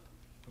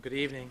Good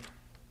evening.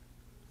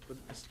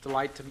 It's a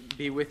delight to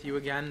be with you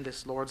again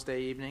this Lord's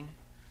Day evening.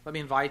 Let me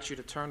invite you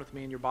to turn with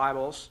me in your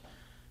Bibles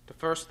to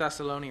 1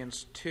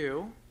 Thessalonians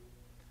 2.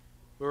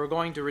 We're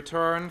going to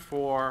return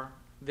for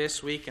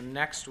this week and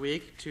next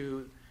week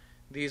to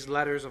these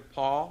letters of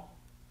Paul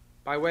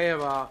by way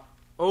of an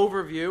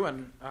overview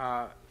and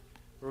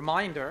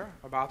reminder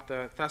about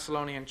the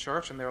Thessalonian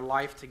church and their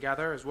life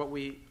together is what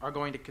we are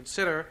going to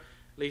consider,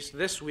 at least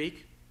this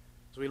week,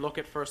 as we look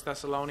at 1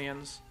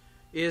 Thessalonians,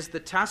 is the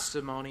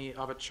testimony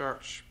of a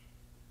church.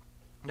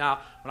 Now,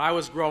 when I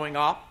was growing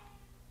up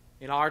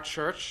in our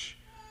church,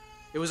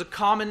 it was a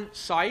common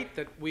sight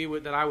that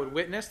I would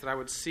witness, that I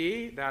would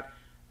see, that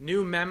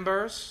new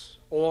members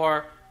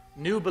or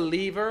new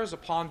believers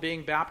upon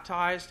being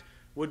baptized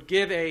would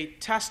give a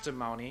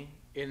testimony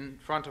in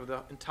front of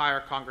the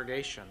entire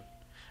congregation.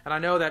 And I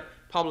know that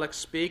public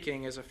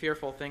speaking is a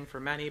fearful thing for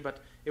many, but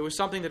it was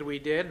something that we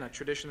did and a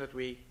tradition that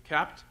we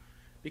kept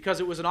because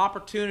it was an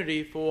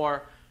opportunity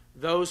for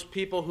those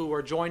people who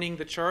were joining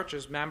the church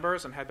as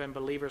members and had been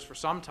believers for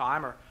some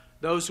time, or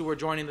those who were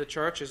joining the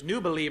church as new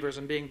believers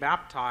and being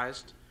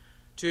baptized,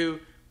 to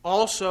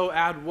also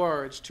add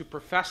words to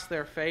profess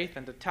their faith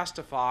and to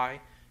testify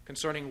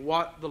concerning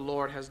what the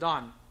Lord has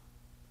done.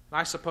 And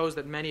I suppose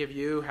that many of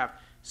you have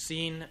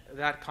seen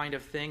that kind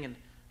of thing in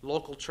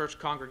local church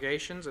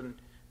congregations, and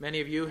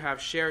many of you have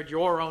shared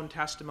your own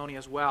testimony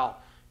as well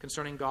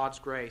concerning God's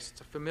grace.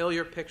 It's a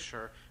familiar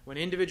picture when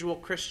individual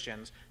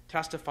Christians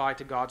testify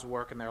to God's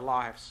work in their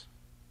lives.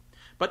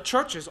 But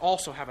churches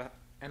also have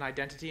an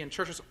identity, and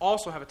churches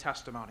also have a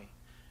testimony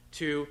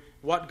to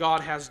what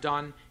God has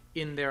done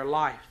in their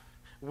life.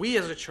 We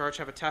as a church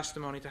have a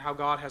testimony to how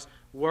God has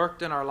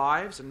worked in our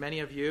lives, and many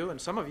of you,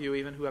 and some of you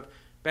even who have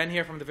been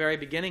here from the very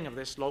beginning of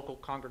this local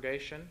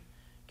congregation,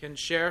 can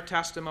share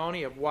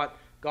testimony of what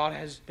God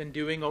has been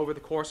doing over the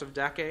course of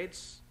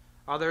decades.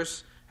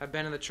 Others have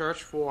been in the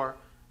church for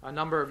a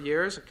number of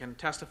years and can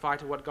testify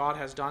to what God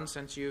has done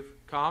since you've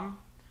come.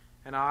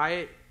 And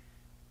I,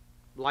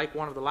 like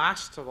one of the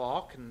last of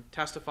all, can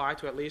testify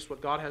to at least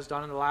what God has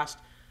done in the last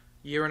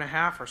year and a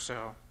half or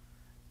so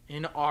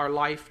in our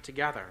life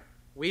together.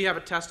 We have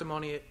a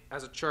testimony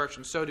as a church,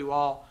 and so do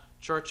all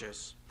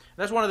churches. And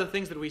that's one of the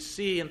things that we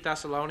see in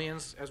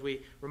Thessalonians as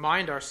we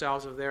remind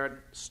ourselves of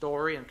their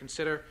story and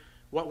consider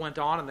what went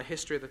on in the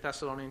history of the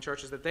Thessalonian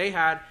church, is that they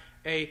had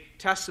a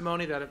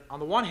testimony that, on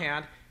the one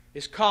hand,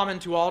 is common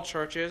to all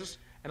churches,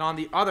 and on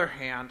the other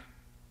hand,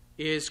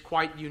 is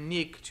quite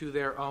unique to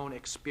their own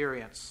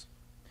experience.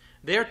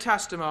 Their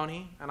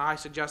testimony, and I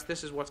suggest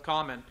this is what's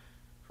common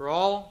for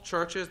all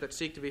churches that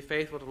seek to be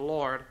faithful to the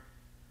Lord,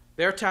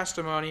 their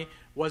testimony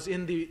was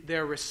in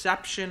their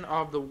reception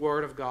of the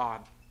Word of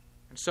God.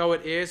 And so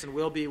it is and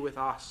will be with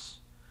us.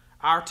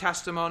 Our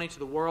testimony to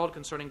the world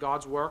concerning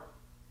God's work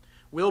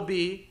will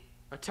be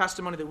a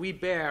testimony that we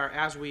bear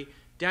as we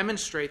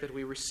demonstrate that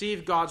we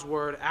receive God's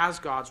Word as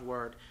God's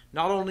Word,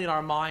 not only in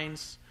our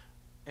minds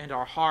and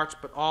our hearts,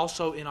 but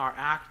also in our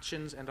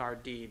actions and our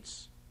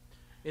deeds.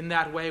 In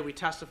that way, we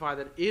testify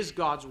that it is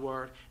God's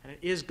Word, and it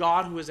is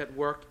God who is at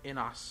work in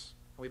us,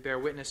 and we bear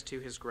witness to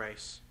His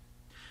grace.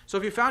 So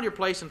if you found your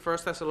place in 1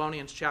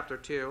 Thessalonians chapter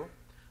 2,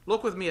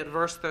 look with me at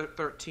verse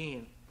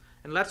 13,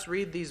 and let's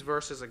read these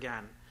verses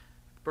again,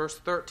 verse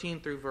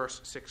 13 through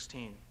verse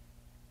 16.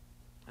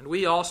 And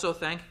we also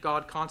thank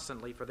God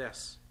constantly for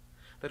this,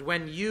 that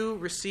when you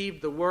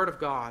received the word of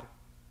God,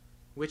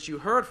 which you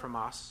heard from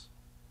us,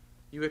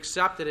 you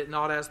accepted it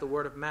not as the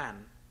word of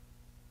men,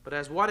 but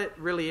as what it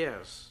really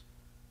is,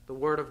 the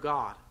word of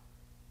God,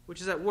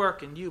 which is at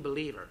work in you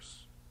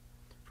believers.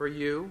 For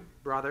you,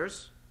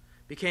 brothers,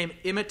 became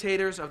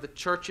imitators of the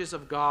churches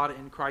of God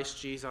in Christ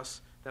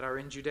Jesus that are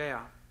in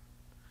Judea.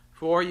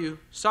 For you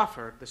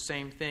suffered the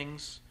same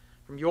things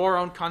from your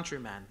own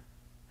countrymen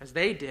as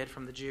they did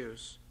from the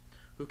Jews,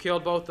 who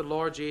killed both the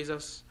Lord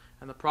Jesus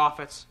and the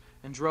prophets,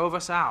 and drove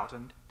us out,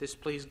 and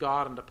displeased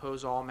God and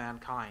opposed all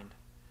mankind,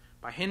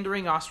 by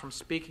hindering us from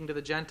speaking to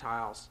the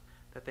Gentiles,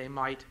 that they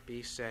might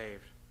be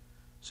saved.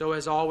 So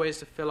as always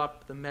to fill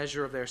up the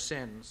measure of their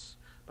sins,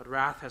 but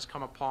wrath has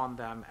come upon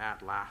them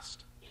at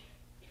last.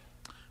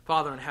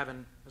 Father in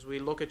heaven, as we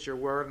look at your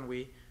word and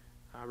we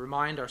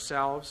remind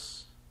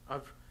ourselves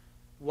of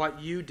what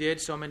you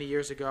did so many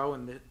years ago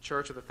in the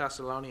church of the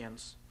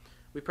Thessalonians,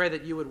 we pray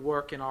that you would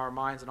work in our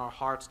minds and our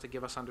hearts to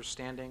give us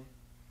understanding,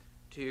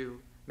 to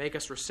make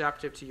us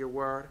receptive to your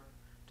word,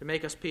 to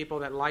make us people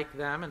that, like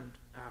them and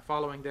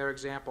following their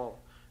example,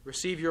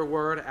 receive your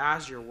word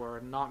as your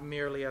word, not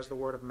merely as the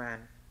word of men.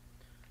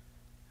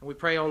 And we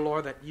pray, O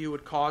Lord, that you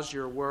would cause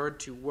your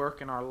word to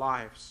work in our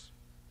lives,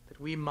 that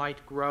we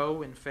might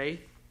grow in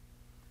faith,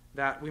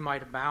 that we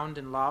might abound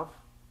in love,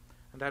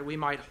 and that we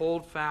might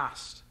hold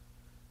fast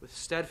with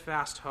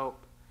steadfast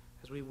hope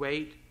as we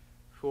wait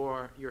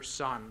for your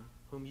Son,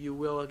 whom you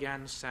will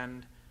again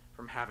send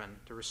from heaven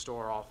to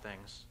restore all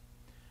things.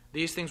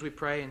 These things we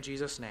pray in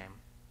Jesus' name.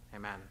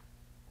 Amen.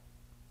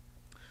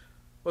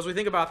 Well, as we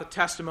think about the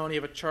testimony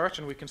of a church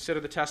and we consider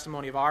the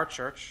testimony of our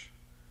church,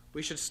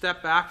 we should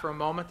step back for a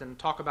moment and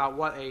talk about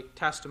what a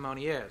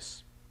testimony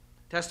is.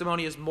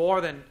 Testimony is more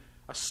than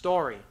a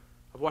story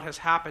of what has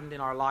happened in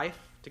our life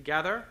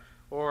together,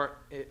 or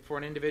for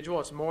an individual,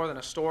 it's more than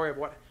a story of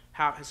what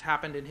has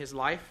happened in his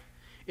life.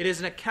 It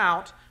is an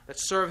account that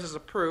serves as a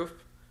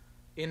proof,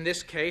 in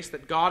this case,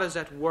 that God is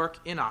at work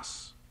in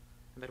us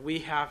and that we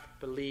have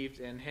believed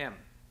in him.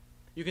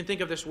 You can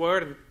think of this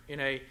word in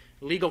a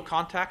legal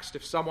context.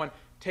 If someone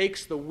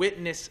takes the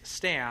witness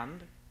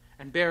stand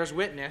and bears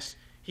witness,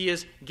 he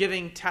is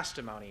giving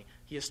testimony.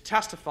 He is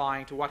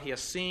testifying to what he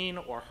has seen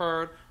or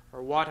heard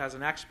or what, as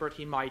an expert,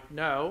 he might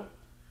know,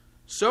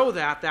 so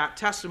that that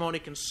testimony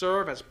can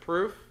serve as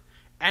proof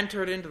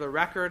entered into the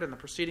record and the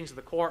proceedings of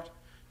the court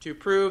to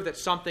prove that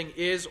something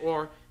is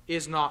or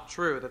is not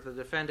true, that the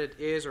defendant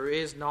is or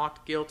is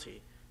not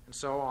guilty, and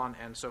so on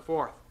and so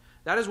forth.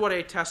 That is what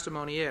a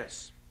testimony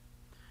is.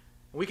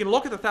 We can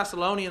look at the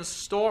Thessalonians'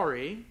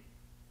 story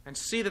and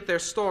see that their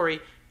story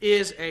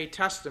is a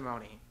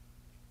testimony.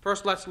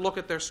 First, let's look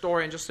at their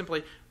story and just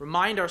simply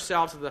remind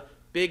ourselves of the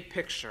big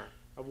picture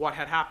of what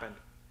had happened.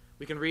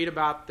 We can read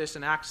about this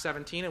in Acts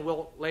 17, and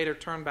we'll later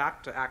turn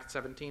back to Acts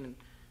 17 and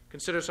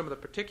consider some of the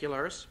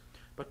particulars.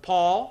 But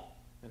Paul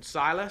and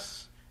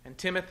Silas and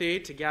Timothy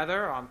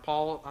together on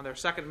their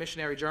second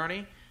missionary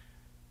journey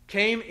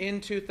came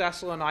into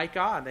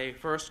Thessalonica, and they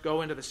first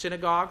go into the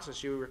synagogues,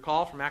 as you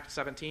recall from Acts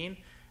 17,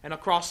 and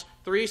across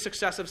 3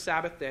 successive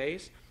Sabbath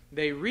days,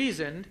 they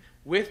reasoned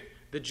with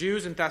the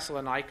Jews in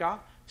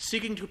Thessalonica,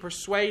 seeking to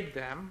persuade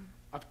them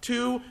of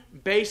 2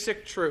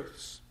 basic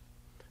truths: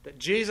 that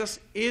Jesus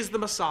is the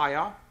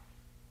Messiah,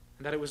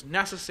 and that it was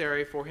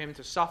necessary for him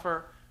to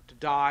suffer, to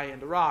die, and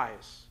to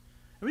rise.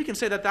 And we can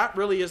say that that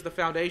really is the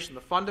foundation,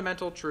 the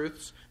fundamental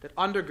truths that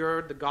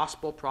undergird the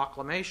gospel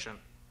proclamation.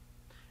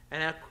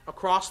 And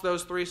across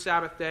those 3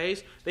 Sabbath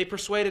days, they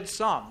persuaded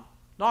some,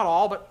 not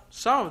all, but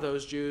some of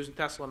those Jews in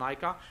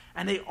Thessalonica,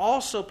 and they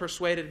also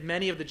persuaded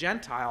many of the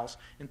Gentiles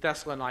in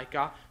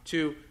Thessalonica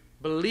to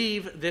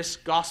believe this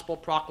gospel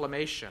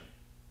proclamation.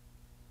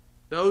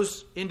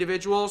 Those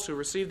individuals who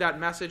received that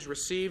message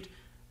received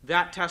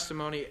that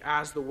testimony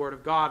as the Word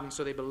of God, and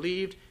so they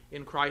believed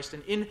in Christ.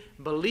 And in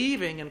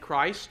believing in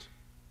Christ,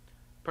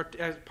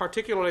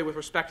 particularly with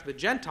respect to the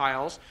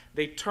Gentiles,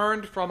 they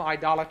turned from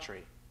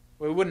idolatry.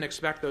 We wouldn't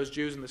expect those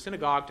Jews in the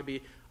synagogue to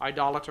be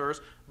idolaters,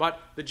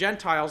 but the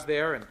Gentiles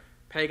there in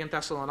pagan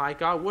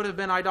Thessalonica would have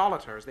been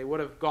idolaters. They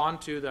would have gone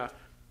to the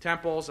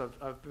temples of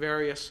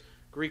various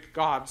Greek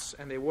gods,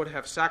 and they would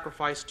have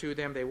sacrificed to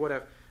them. They would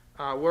have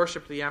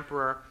worshipped the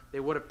emperor.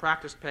 They would have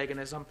practiced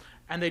paganism.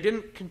 And they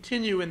didn't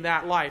continue in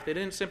that life. They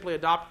didn't simply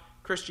adopt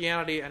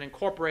Christianity and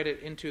incorporate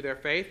it into their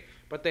faith,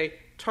 but they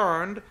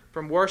turned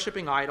from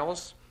worshiping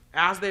idols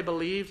as they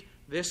believed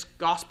this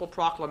gospel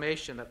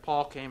proclamation that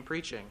Paul came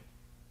preaching.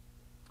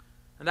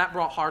 And that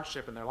brought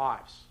hardship in their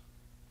lives.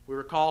 We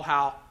recall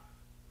how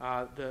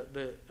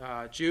the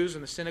Jews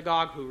in the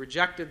synagogue who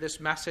rejected this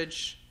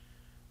message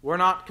were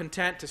not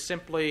content to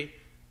simply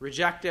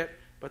reject it,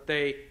 but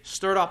they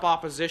stirred up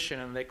opposition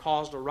and they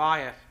caused a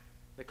riot.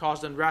 They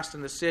caused unrest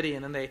in the city,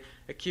 and then they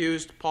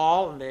accused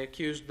Paul, and they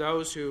accused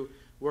those who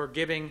were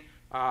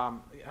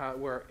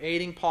were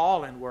aiding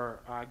Paul and were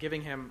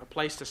giving him a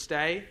place to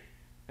stay.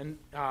 And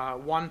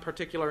one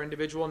particular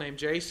individual named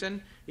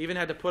Jason even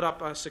had to put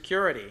up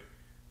security.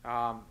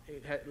 He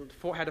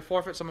had to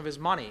forfeit some of his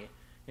money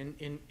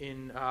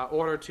in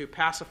order to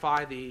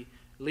pacify the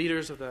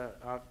leaders of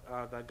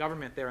the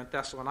government there in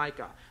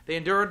Thessalonica. They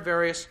endured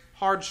various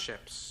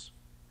hardships,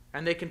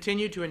 and they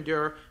continued to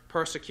endure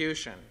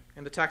persecution.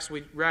 In the text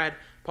we read,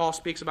 Paul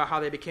speaks about how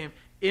they became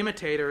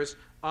imitators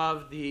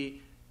of the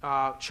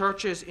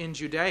churches in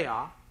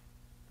Judea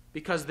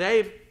because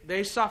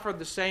they suffered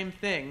the same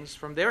things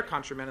from their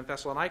countrymen in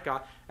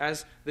Thessalonica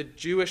as the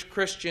Jewish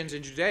Christians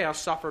in Judea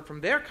suffered from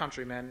their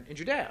countrymen in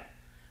Judea.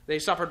 They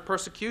suffered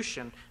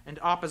persecution and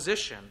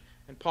opposition,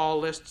 and Paul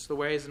lists the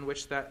ways in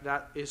which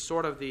that is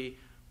sort of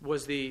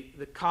was the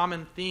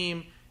common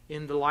theme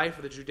in the life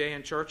of the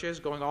Judean churches,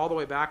 going all the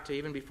way back to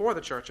even before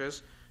the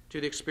churches, to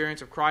the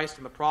experience of Christ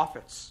and the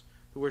prophets,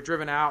 who were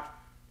driven out,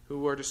 who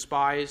were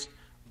despised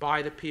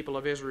by the people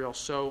of Israel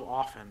so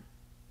often.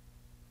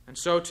 And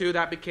so too,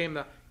 that became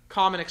the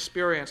common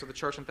experience of the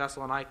church in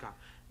Thessalonica.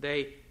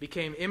 They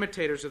became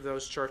imitators of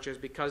those churches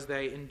because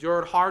they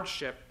endured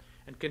hardship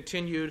and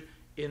continued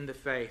in the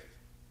faith.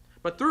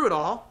 But through it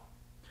all,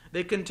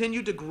 they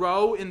continued to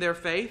grow in their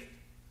faith.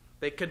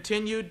 They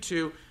continued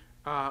to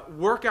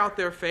work out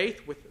their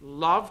faith with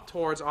love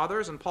towards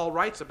others. And Paul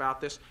writes about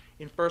this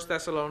in 1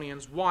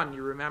 Thessalonians 1.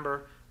 You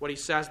remember what he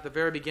says at the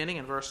very beginning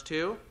in verse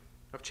 2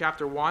 of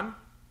chapter 1.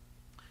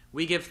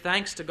 We give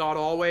thanks to God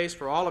always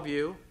for all of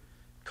you,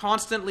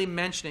 constantly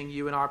mentioning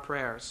you in our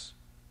prayers,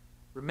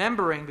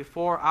 remembering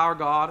before our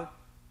God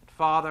and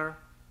Father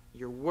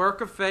your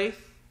work of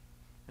faith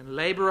and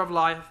labor of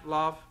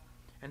love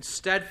and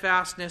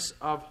steadfastness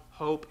of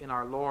hope in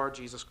our Lord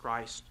Jesus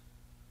Christ.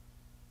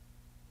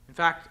 In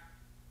fact,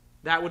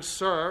 that would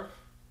serve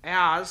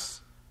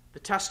as the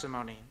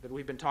testimony that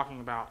we've been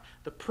talking about,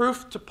 the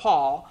proof to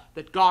Paul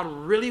that God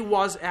really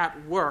was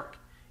at work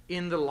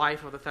in the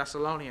life of the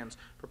Thessalonians.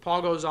 For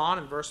Paul goes on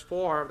in verse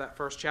 4 of that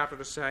first chapter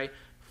to say,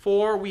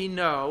 "For we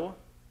know,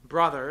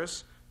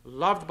 brothers,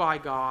 loved by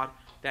God,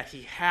 that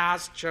he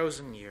has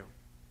chosen you."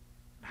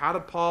 How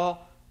did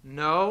Paul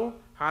know?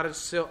 How did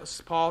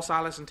Paul,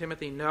 Silas, and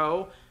Timothy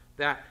know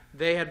that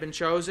they had been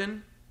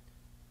chosen?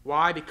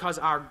 Why? Because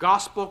our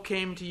gospel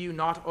came to you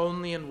not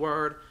only in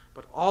word,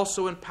 but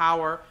also in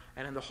power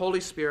and in the Holy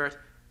Spirit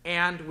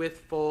and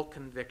with full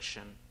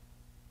conviction.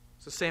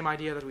 It's the same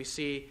idea that we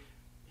see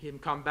him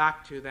come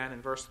back to then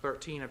in verse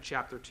 13 of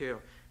chapter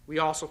 2. We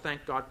also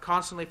thank God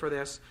constantly for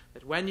this,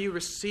 that when you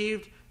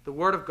received the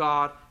word of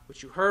God,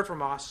 which you heard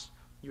from us,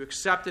 you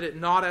accepted it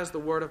not as the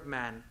word of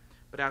men,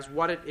 but as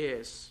what it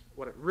is,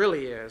 what it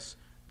really is,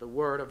 the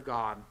word of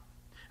God.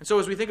 And so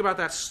as we think about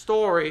that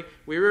story,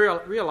 we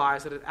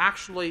realize that it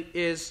actually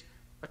is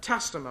a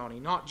testimony,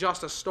 not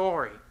just a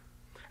story.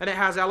 And it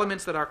has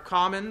elements that are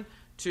common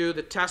to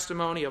the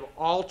testimony of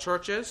all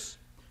churches.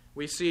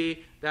 We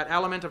see that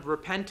element of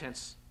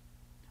repentance.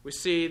 We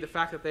see the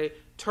fact that they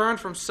turned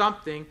from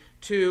something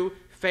to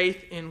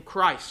faith in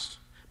Christ,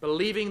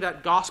 believing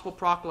that gospel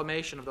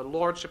proclamation of the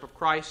lordship of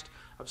Christ,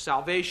 of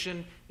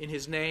salvation in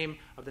his name,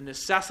 of the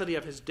necessity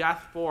of his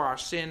death for our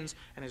sins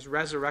and his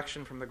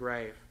resurrection from the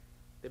grave.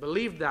 They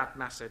believed that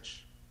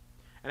message.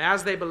 And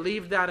as they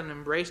believed that and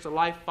embraced a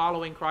life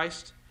following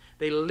Christ,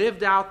 they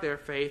lived out their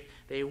faith.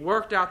 They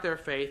worked out their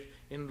faith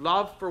in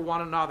love for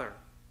one another.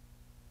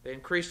 They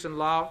increased in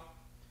love,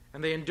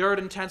 and they endured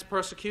intense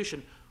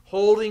persecution,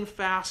 holding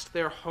fast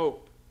their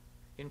hope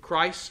in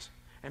Christ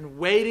and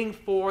waiting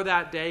for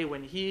that day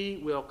when he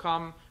will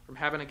come from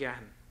heaven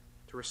again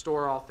to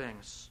restore all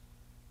things.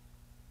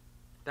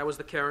 That was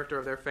the character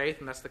of their faith,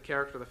 and that's the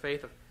character of the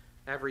faith of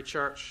every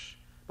church.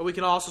 But we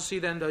can also see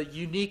then the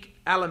unique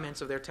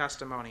elements of their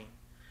testimony.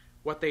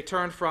 What they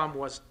turned from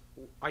was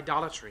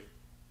idolatry,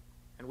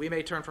 and we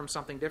may turn from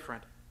something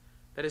different.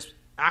 That is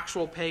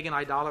actual pagan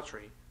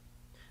idolatry.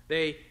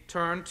 They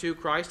turned to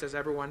Christ, as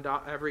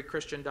every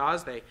Christian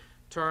does. They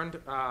turned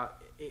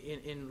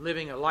in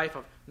living a life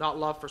of not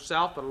love for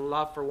self, but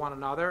love for one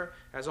another,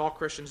 as all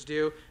Christians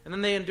do. And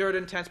then they endured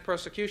intense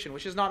persecution,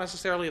 which is not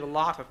necessarily the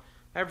lot of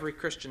every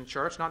Christian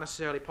church, not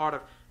necessarily part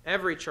of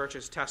every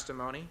church's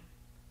testimony,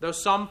 though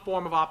some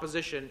form of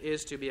opposition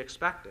is to be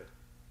expected.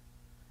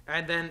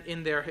 And then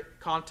in their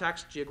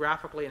context,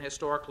 geographically and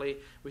historically,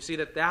 we see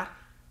that that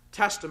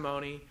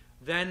testimony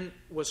then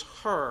was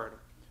heard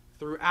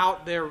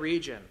throughout their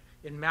region,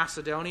 in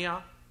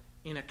Macedonia,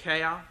 in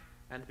Achaia,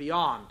 and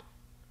beyond,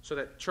 so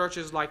that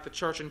churches like the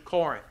church in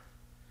Corinth,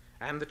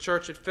 and the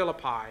church at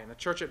Philippi, and the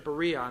church at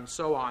Berea, and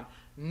so on,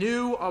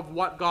 knew of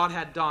what God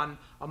had done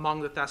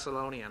among the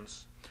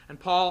Thessalonians. And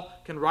Paul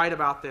can write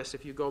about this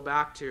if you go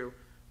back to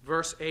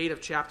verse 8 of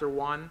chapter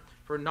 1,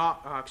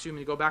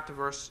 go back to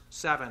verse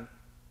 7,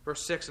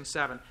 verse 6 and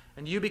 7.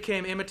 "And you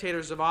became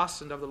imitators of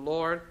us and of the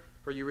Lord,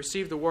 for you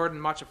received the word in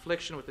much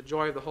affliction with the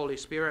joy of the Holy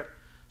Spirit,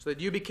 so that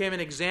you became an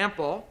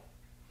example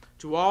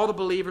to all the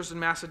believers in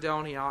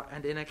Macedonia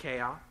and in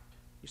Achaia."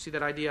 You see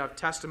that idea of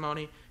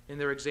testimony in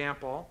their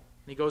example.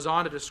 And he goes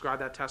on to describe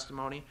that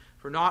testimony.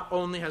 "For not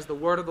only has the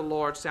word of the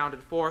Lord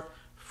sounded forth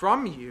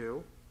from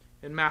you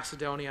in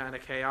Macedonia and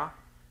Achaia,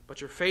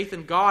 but your faith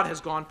in God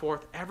has gone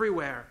forth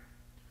everywhere,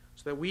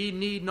 so that we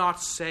need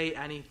not say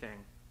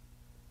anything.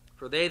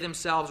 For they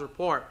themselves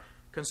report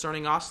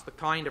concerning us the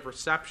kind of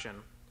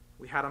reception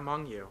we had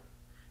among you,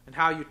 and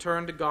how you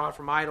turned to God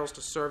from idols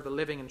to serve the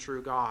living and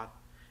true God,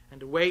 and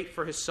to wait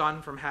for his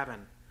Son from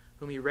heaven,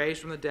 whom he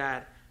raised from the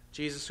dead,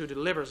 Jesus, who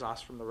delivers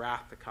us from the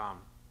wrath to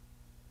come."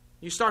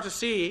 You start to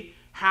see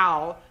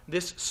how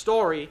this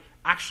story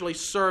actually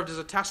served as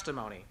a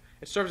testimony.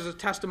 It served as a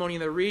testimony in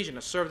their region.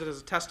 It served as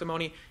a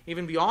testimony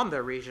even beyond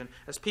their region.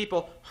 As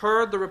people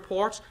heard the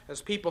reports,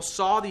 as people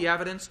saw the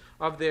evidence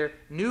of their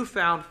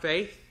newfound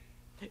faith,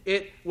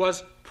 it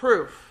was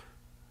proof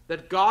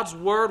that God's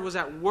word was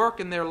at work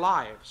in their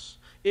lives.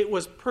 It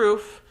was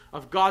proof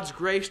of God's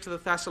grace to the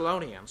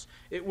Thessalonians.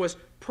 It was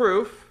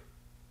proof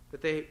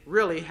that they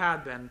really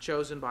had been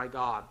chosen by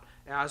God,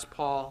 as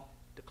Paul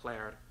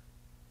declared.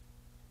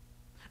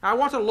 Now, I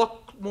want to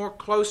look more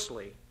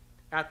closely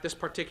at this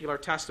particular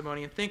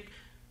testimony and think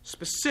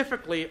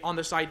specifically on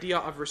this idea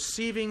of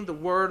receiving the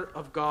Word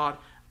of God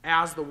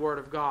as the Word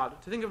of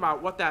God. To think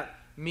about what that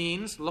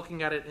means,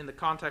 looking at it in the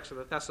context of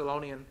the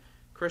Thessalonian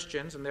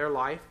Christians and their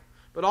life,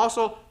 but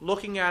also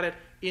looking at it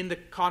in the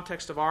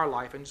context of our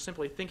life and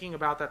simply thinking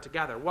about that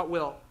together. What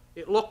will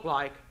it look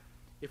like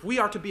if we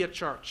are to be a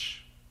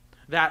church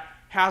that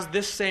has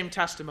this same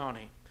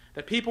testimony,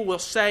 that people will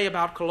say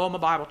about Coloma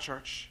Bible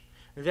Church,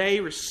 they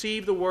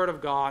receive the Word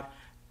of God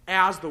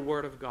as the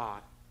Word of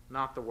God,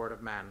 not the word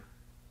of men.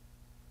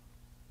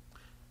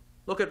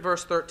 Look at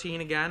verse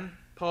 13 again.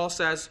 Paul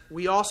says,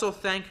 "We also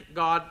thank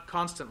God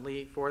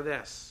constantly for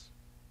this."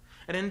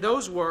 And in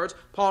those words,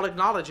 Paul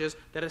acknowledges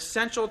that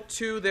essential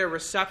to their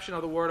reception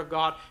of the Word of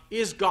God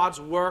is God's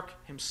work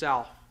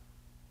himself.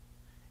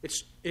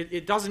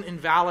 It doesn't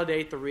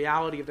invalidate the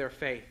reality of their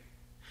faith.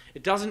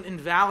 It doesn't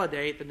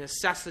invalidate the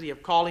necessity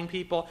of calling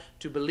people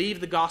to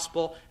believe the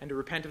gospel and to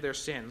repent of their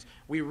sins.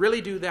 We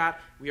really do that.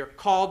 We are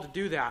called to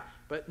do that.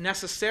 But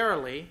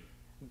necessarily,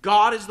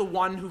 God is the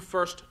one who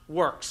first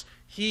works.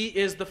 He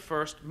is the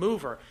first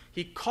mover.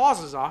 He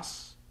causes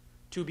us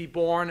to be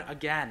born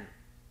again.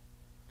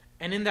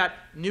 And in that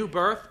new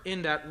birth,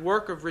 in that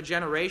work of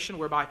regeneration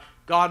whereby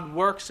God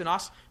works in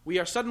us, we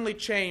are suddenly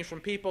changed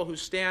from people who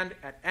stand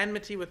at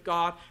enmity with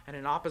God and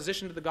in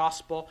opposition to the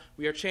gospel.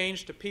 We are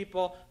changed to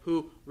people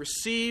who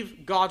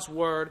receive God's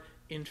word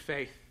in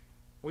faith.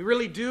 We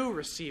really do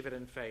receive it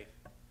in faith.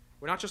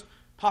 We're not just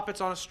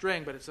puppets on a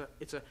string, but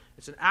it's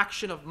an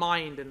action of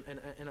mind and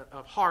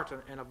of heart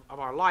and of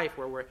our life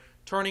where we're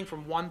turning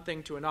from one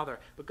thing to another.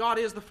 But God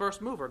is the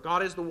first mover.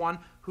 God is the one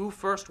who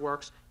first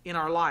works in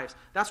our lives.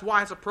 That's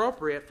why it's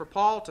appropriate for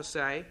Paul to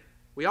say,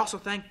 we also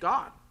thank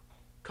God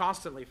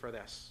constantly for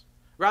this.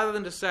 Rather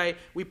than to say,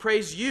 we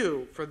praise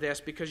you for this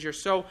because you're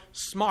so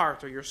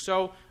smart or you're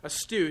so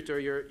astute or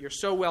you're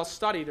so well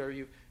studied or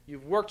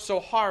you've worked so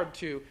hard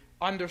to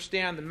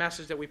understand the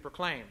message that we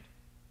proclaimed.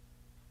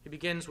 He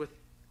begins with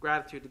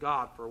gratitude to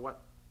God for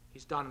what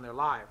he's done in their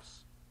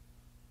lives.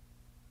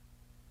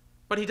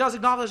 But he does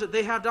acknowledge that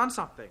they have done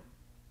something.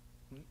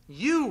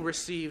 You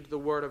received the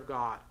word of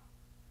God.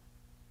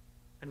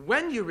 And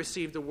when you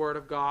received the word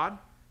of God,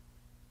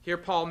 here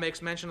Paul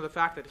makes mention of the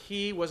fact that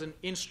he was an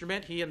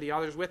instrument, he and the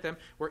others with him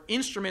were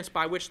instruments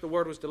by which the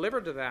word was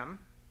delivered to them,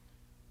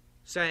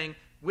 saying,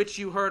 which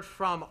you heard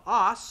from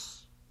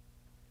us.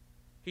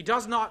 He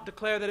does not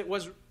declare that it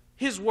was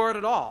his word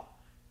at all.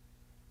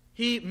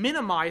 He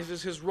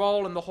minimizes his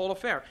role in the whole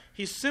affair.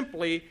 He's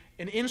simply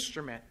an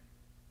instrument.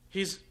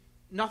 He's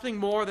nothing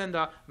more than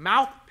the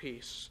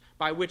mouthpiece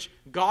by which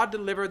God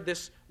delivered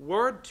this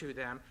word to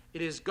them.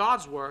 It is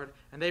God's word,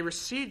 and they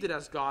received it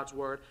as God's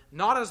word,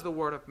 not as the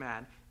word of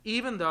man,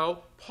 even though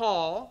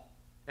Paul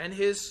and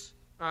his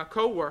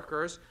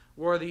co-workers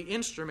were the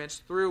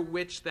instruments through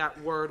which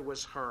that word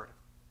was heard.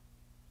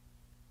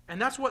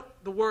 And that's what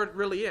the word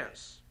really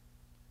is.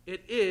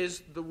 It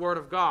is the word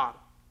of God.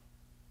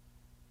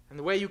 And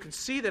the way you can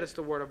see that it's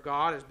the word of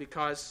God is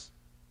because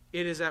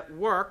it is at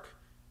work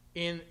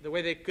in the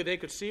way they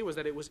could see was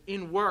that it was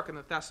in work in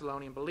the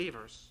Thessalonian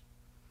believers.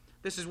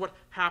 This is what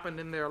happened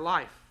in their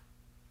life.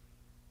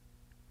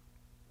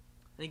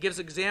 And he gives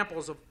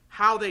examples of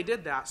how they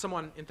did that.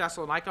 Someone in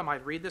Thessalonica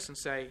might read this and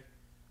say,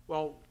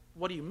 well,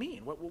 what do you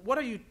mean? What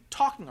are you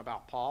talking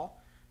about,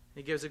 Paul?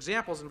 And he gives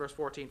examples in verse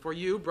 14. For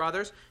you,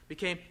 brothers,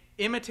 became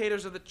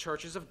imitators of the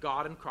churches of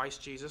God in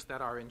Christ Jesus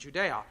that are in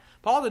Judea.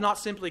 Paul did not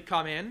simply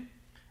come in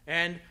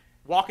and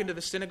walk into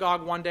the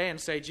synagogue one day and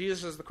say,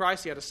 Jesus is the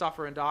Christ, he had to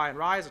suffer and die and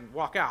rise, and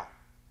walk out.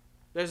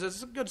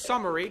 There's a good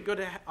summary,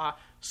 good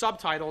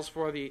subtitles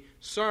for the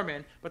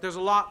sermon, but there's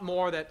a lot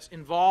more that's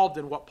involved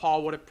in what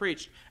Paul would have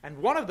preached. And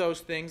one of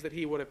those things that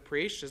he would have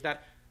preached is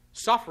that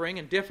suffering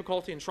and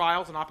difficulty and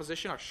trials and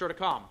opposition are sure to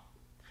come.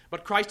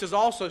 But Christ is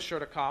also sure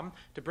to come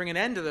to bring an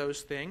end to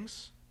those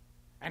things.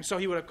 And so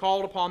he would have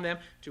called upon them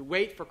to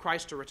wait for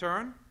Christ to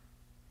return.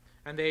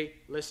 And they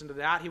listened to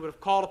that. He would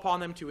have called upon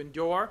them to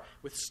endure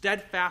with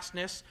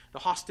steadfastness the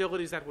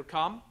hostilities that would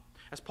come.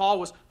 As Paul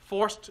was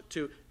forced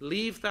to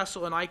leave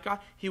Thessalonica,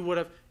 he would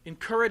have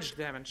encouraged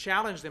them and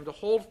challenged them to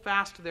hold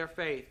fast to their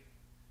faith.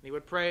 And he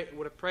would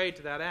have prayed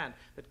to that end,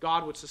 that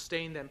God would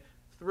sustain them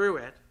through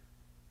it.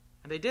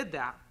 And they did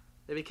that.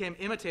 They became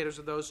imitators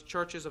of those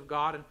churches of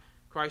God in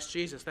Christ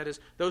Jesus. That is,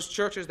 those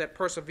churches that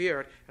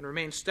persevered and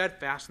remained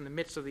steadfast in the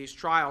midst of these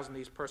trials and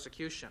these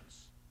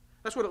persecutions.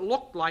 That's what it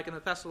looked like in the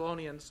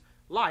Thessalonians'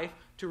 life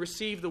to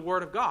receive the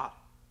word of God.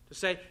 To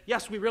say,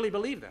 yes, we really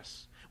believe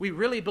this. We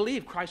really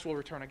believe Christ will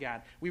return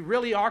again. We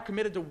really are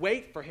committed to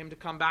wait for him to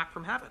come back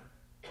from heaven.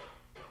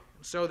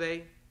 And so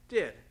they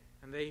did.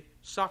 And they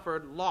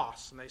suffered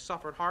loss and they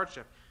suffered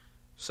hardship.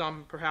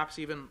 Some perhaps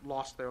even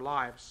lost their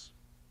lives.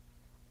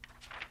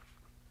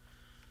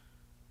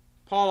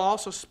 Paul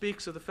also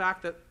speaks of the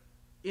fact that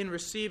in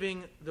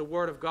receiving the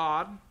word of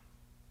God,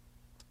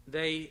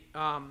 the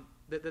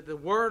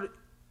word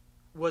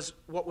was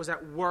what was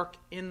at work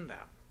in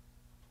them.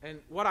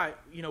 And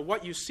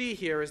what you see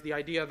here is the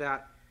idea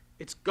that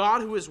it's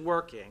God who is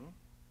working,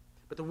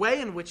 but the way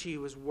in which he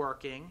was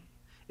working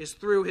is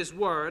through his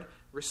word,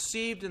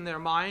 received in their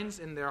minds,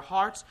 in their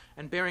hearts,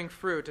 and bearing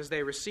fruit. As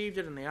they received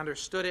it and they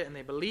understood it and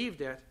they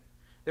believed it,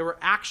 there were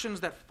actions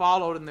that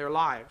followed in their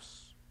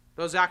lives.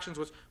 Those actions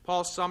which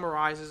Paul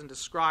summarizes and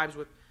describes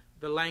with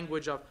the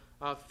language of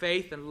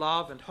faith and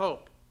love and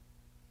hope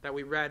that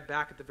we read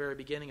back at the very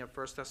beginning of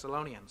 1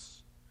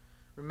 Thessalonians.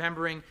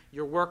 Remembering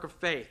your work of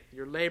faith,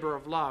 your labor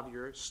of love,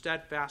 your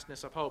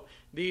steadfastness of hope.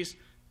 These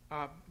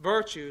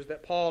virtues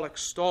that Paul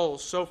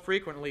extols so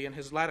frequently in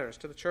his letters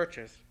to the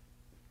churches.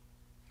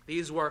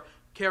 These were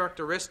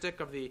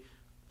characteristic of the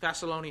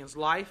Thessalonians'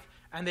 life,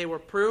 and they were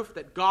proof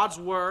that God's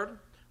word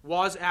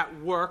was at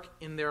work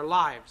in their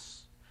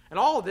lives. And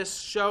all of this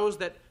shows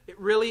that it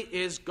really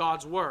is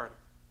God's word.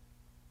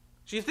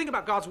 So you think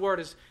about God's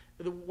word is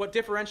what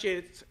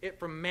differentiates it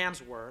from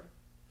man's word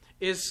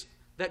is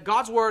that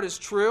God's word is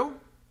true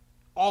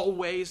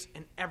always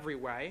in every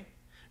way.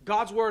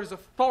 God's word is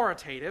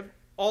authoritative,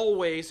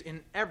 always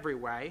in every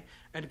way.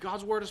 And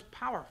God's word is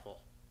powerful,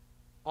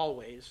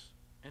 always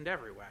and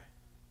every way.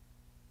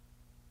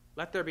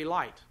 Let there be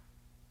light.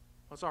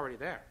 Well, it's already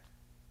there.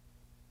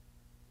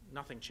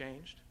 Nothing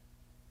changed.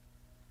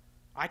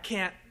 I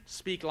can't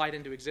speak light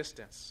into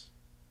existence.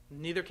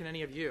 Neither can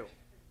any of you.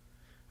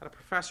 I had a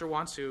professor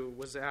once who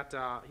was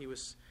he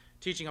was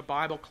teaching a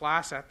Bible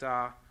class at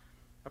a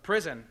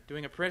prison,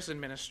 doing a prison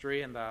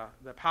ministry, and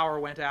the power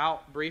went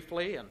out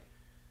briefly, and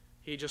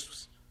he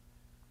just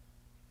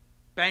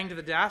banged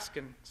the desk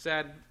and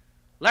said,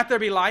 "Let there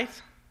be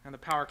light," and the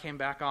power came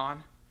back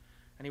on,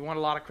 and he won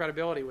a lot of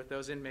credibility with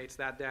those inmates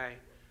that day.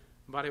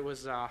 But it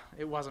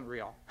wasn't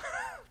real,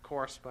 of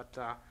course. But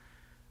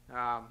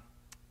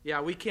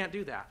we can't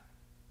do that.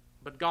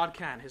 But God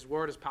can. His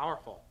word is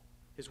powerful.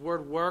 His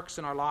word works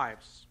in our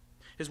lives.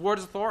 His word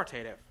is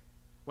authoritative.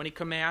 When he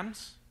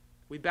commands,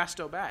 we best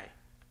obey.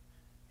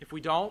 If we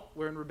don't,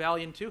 we're in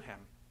rebellion to him.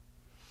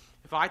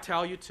 If I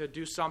tell you to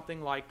do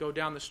something like go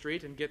down the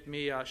street and get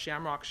me a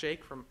Shamrock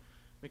Shake from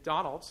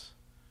McDonald's,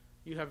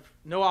 you have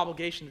no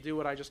obligation to do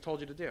what I just told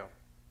you to do.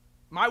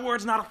 My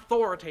word's not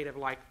authoritative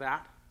like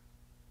that.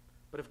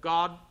 But if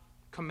God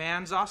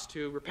commands us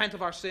to repent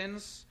of our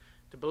sins,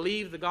 to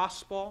believe the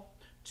gospel,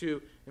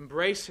 to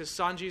embrace his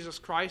Son Jesus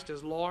Christ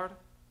as Lord,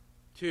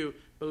 to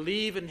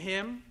believe in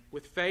him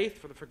with faith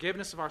for the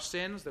forgiveness of our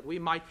sins, that we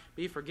might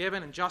be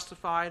forgiven and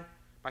justified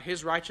by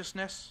his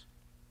righteousness,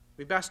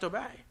 we best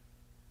obey.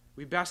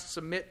 We best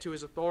submit to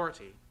his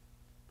authority,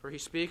 for he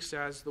speaks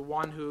as the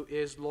one who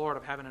is Lord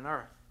of heaven and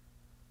earth.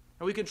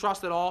 And we can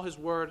trust that all his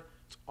words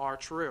are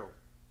true.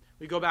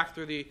 We go back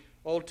through the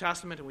Old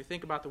Testament and we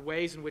think about the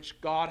ways in which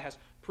God has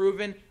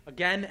proven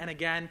again and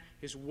again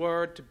his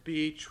word to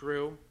be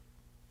true.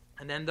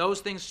 And then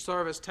those things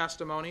serve as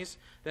testimonies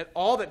that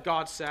all that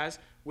God says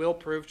will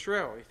prove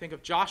true. You think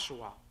of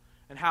Joshua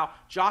and how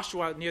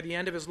Joshua, near the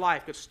end of his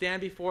life, could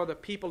stand before the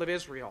people of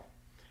Israel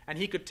and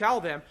he could tell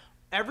them,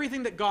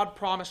 everything that God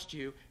promised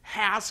you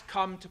has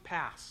come to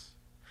pass.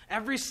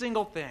 Every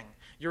single thing.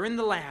 You're in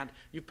the land.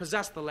 You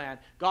possess the land.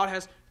 God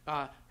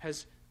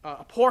has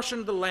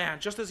apportioned the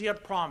land just as he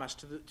had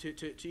promised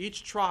to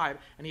each tribe,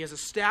 and he has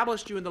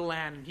established you in the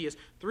land, and he has,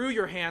 through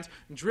your hands,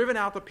 driven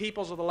out the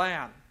peoples of the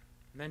land.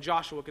 And then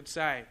Joshua could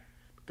say,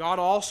 God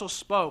also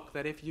spoke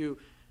that if you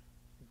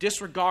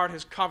disregard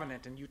his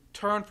covenant and you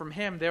turn from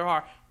him, there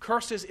are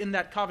curses in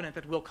that covenant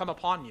that will come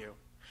upon you.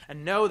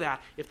 And know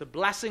that if the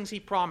blessings he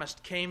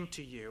promised came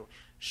to you,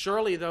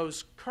 surely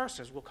those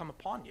curses will come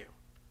upon you.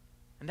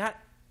 And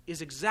that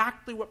is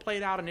exactly what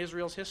played out in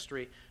Israel's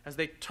history as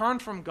they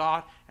turned from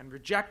God and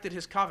rejected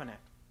his covenant.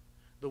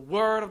 The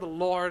word of the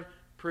Lord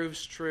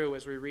proves true,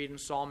 as we read in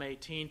Psalm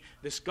 18.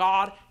 This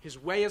God, his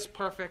way is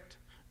perfect.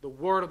 The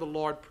word of the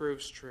Lord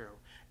proves true.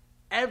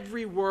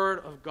 Every word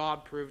of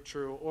God proved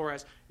true, or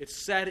as it's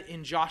said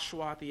in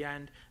Joshua at the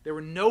end, there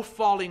were no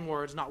falling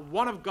words. Not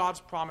one of God's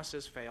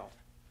promises failed.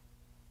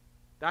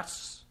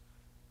 That's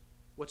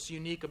what's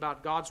unique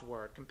about God's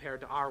word compared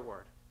to our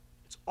word.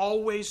 It's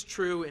always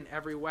true in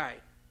every way.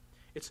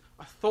 It's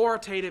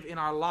authoritative in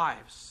our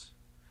lives.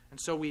 And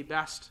so we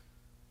best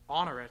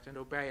honor it and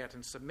obey it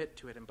and submit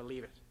to it and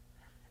believe it.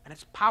 And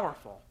it's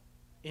powerful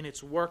in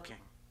its working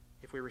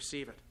if we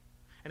receive it.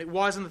 And it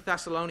was in the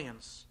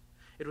Thessalonians.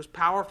 It was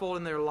powerful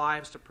in their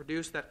lives to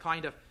produce that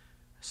kind of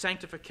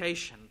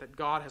sanctification that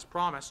God has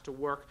promised to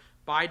work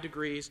by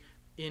degrees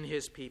in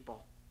his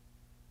people.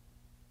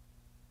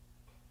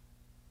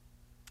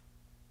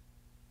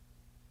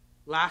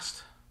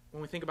 Last,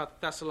 when we think about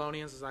the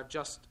Thessalonians, as I've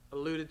just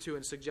alluded to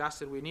and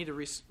suggested, we need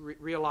to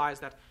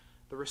realize that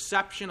the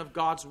reception of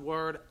God's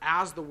word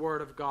as the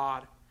word of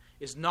God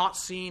is not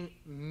seen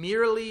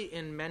merely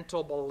in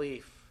mental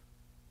belief,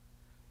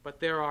 but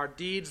there are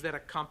deeds that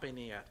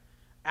accompany it,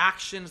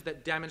 actions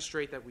that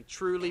demonstrate that we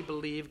truly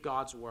believe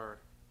God's word.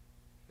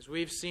 As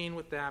we've seen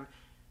with them,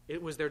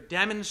 it was their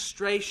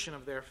demonstration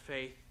of their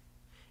faith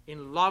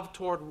in love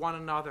toward one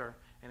another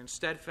and in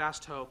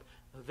steadfast hope.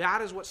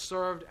 That is what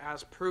served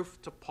as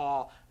proof to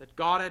Paul that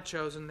God had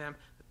chosen them,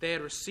 that they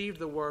had received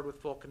the word with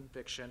full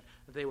conviction,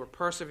 that they were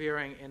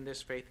persevering in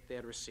this faith that they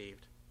had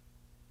received.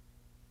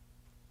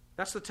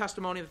 That's the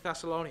testimony of the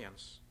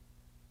Thessalonians.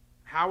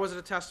 How was it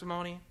a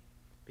testimony?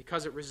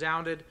 Because it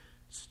resounded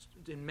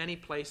in many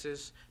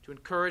places to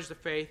encourage the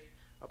faith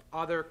of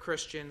other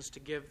Christians, to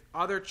give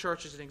other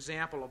churches an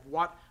example of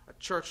what a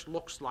church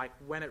looks like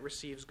when it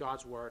receives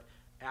God's word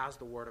as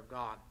the word of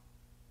God.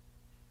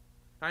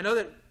 I know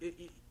that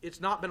it's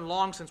not been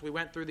long since we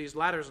went through these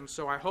letters, and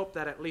so I hope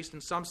that at least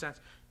in some sense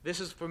this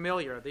is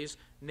familiar. These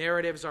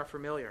narratives are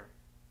familiar.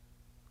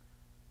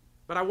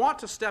 But I want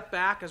to step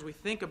back as we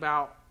think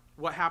about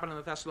what happened in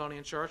the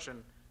Thessalonian church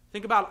and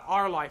think about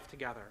our life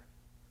together.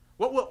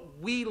 What will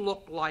we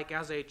look like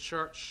as a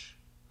church?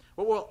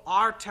 What will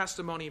our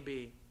testimony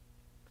be?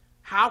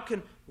 How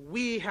can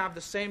we have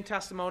the same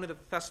testimony that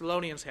the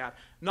Thessalonians had?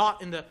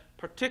 Not in the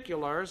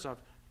particulars of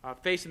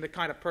facing the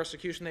kind of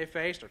persecution they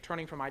faced or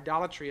turning from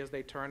idolatry as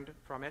they turned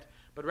from it,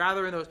 but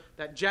rather in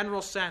that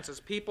general sense as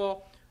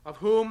people of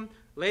whom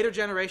later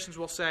generations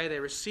will say they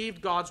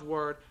received God's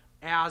word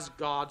as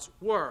God's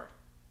word.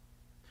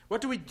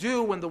 What do we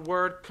do when the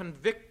word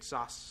convicts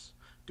us?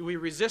 Do we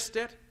resist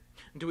it?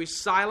 Do we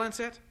silence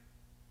it?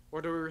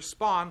 Or do we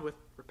respond with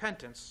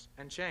repentance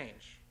and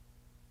change?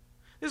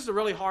 This is a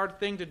really hard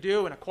thing to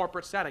do in a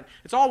corporate setting.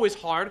 It's always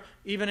hard,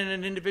 even in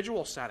an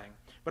individual setting.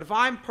 But if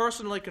I'm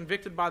personally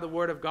convicted by the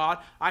Word of God,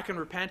 I can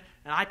repent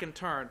and I can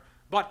turn.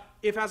 But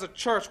if as a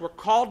church we're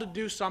called to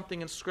do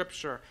something in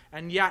Scripture,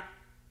 and yet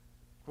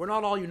we're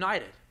not all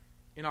united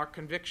in our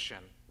conviction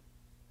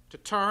to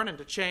turn and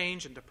to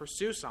change and to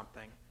pursue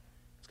something,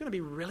 it's going to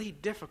be really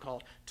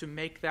difficult to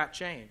make that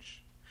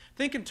change.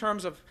 Think in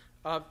terms of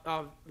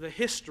the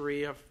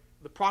history of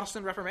the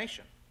Protestant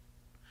Reformation.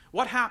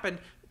 What happened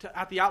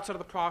at the outset of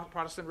the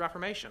Protestant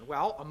Reformation?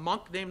 Well, a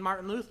monk named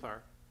Martin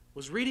Luther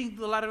was reading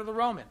the letter to the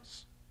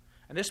Romans.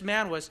 And this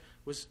man was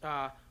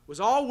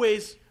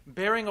always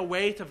bearing a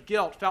weight of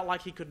guilt, felt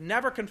like he could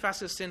never confess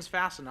his sins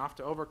fast enough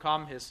to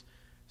overcome his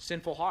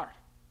sinful heart.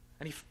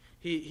 And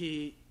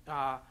he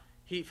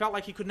felt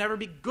like he could never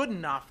be good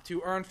enough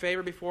to earn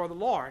favor before the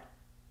Lord.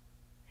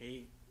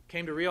 He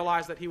came to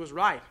realize that he was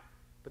right.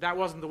 But that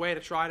wasn't the way to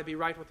try to be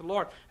right with the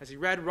Lord. As he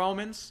read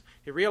Romans,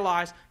 he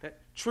realized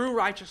that true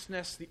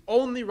righteousness, the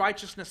only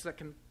righteousness that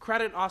can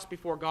credit us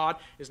before God,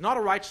 is not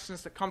a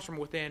righteousness that comes from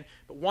within,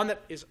 but one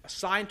that is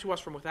assigned to us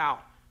from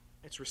without.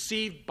 It's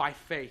received by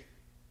faith.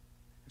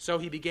 And so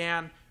he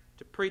began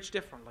to preach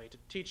differently, to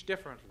teach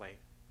differently,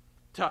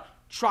 to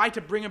try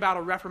to bring about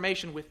a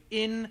reformation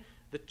within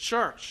the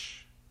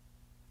church.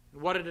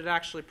 And what did it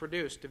actually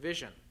produce?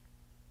 Division,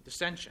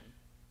 dissension.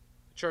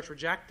 The church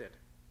rejected.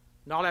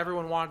 Not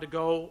everyone wanted to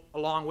go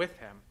along with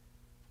him.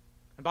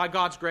 And by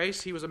God's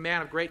grace, he was a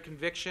man of great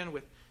conviction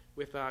with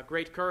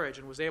great courage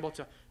and was able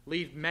to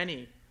lead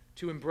many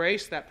to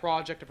embrace that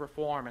project of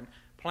reform and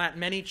plant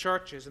many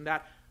churches. And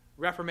that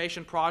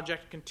Reformation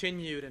project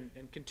continued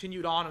and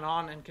continued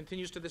on and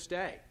continues to this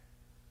day.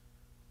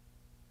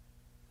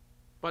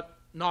 But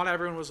not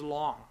everyone was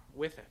along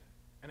with it.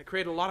 And it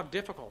created a lot of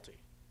difficulty.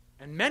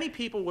 And many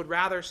people would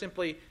rather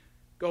simply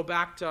go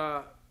back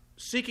to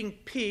seeking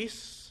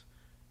peace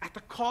at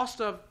the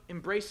cost of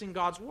embracing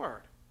God's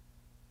word.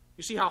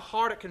 You see how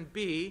hard it can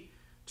be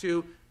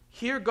to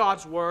hear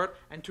God's word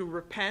and to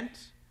repent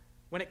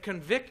when it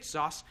convicts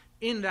us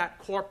in that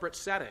corporate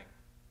setting.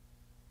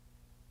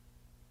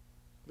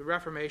 The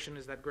Reformation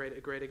is a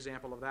great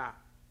example of that.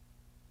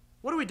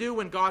 What do we do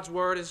when God's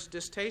word is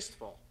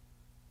distasteful?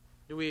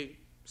 Do we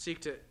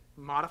seek to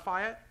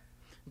modify it?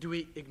 Do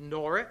we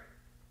ignore it?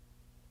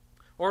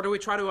 Or do we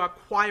try to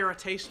acquire a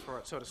taste for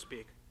it, so to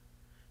speak?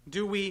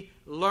 Do we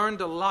learn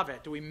to love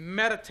it? Do we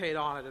meditate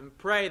on it and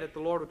pray that the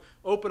Lord would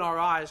open our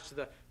eyes to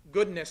the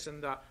goodness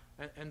and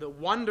the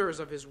wonders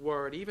of his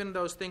word, even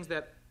those things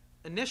that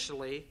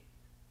initially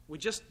we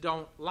just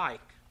don't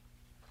like?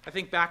 I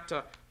think back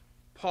to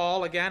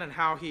Paul again and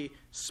how he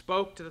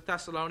spoke to the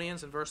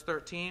Thessalonians in verse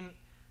 13,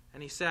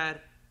 and he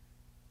said,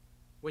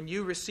 "When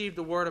you received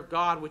the word of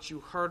God which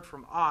you heard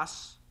from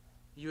us,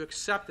 you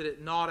accepted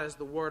it not as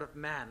the word of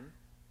men."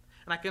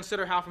 And I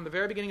consider how from the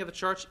very beginning of the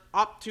church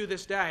up to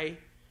this day,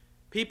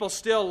 people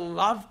still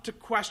love to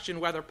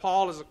question whether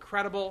Paul is a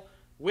credible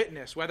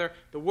witness, whether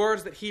the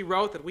words that he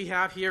wrote that we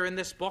have here in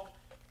this book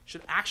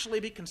should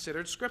actually be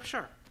considered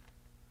Scripture.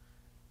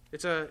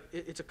 It's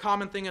a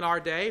common thing in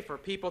our day for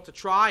people to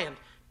try and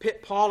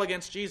pit Paul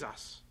against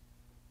Jesus.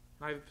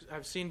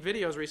 I've seen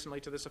videos recently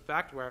to this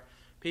effect where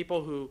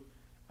people who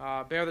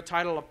bear the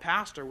title of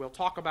pastor will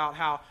talk about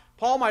how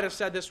Paul might have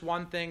said this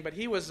one thing, but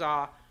he was,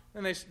 and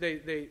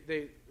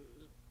they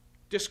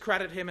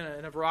discredit him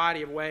in a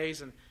variety of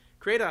ways and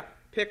create a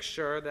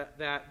picture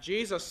that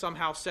Jesus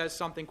somehow says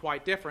something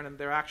quite different and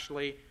they're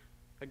actually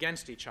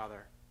against each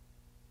other.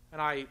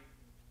 And I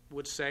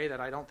would say that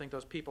I don't think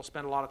those people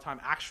spend a lot of time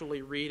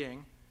actually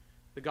reading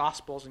the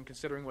Gospels and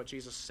considering what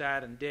Jesus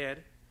said and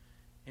did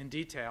in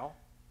detail.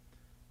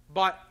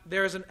 But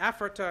there's an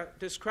effort to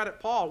discredit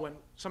Paul when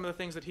some of the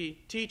things that he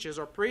teaches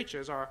or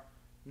preaches are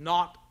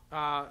not,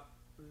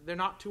 they're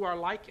not to our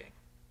liking.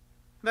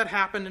 That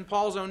happened in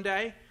Paul's own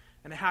day,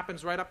 and it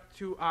happens right up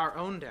to our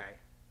own day.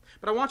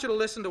 But I want you to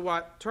listen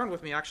to turn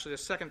with me actually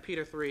to 2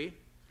 Peter 3,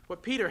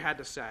 what Peter had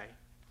to say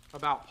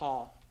about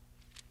Paul.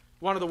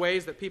 One of the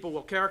ways that people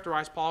will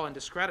characterize Paul and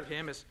discredit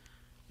him is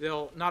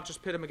they'll not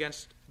just pit him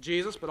against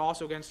Jesus, but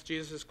also against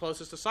Jesus'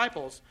 closest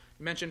disciples.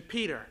 You mention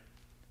Peter.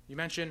 You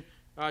mention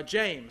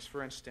James,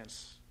 for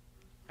instance.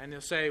 And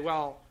they'll say,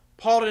 well,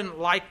 Paul didn't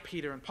like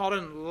Peter, and Paul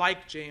didn't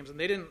like James, and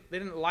they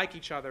didn't like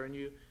each other.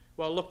 And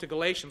look to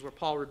Galatians where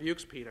Paul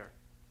rebukes Peter.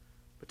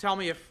 But tell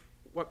me if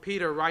what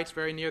Peter writes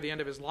very near the end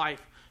of his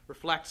life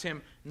reflects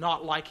him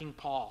not liking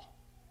Paul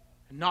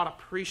and not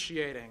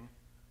appreciating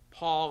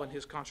Paul and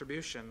his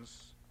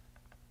contributions.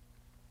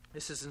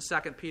 This is in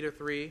 2 Peter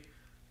 3,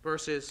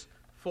 verses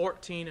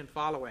 14 and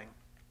following.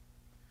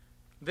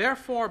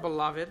 "Therefore,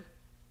 beloved,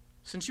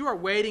 since you are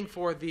waiting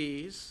for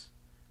these,"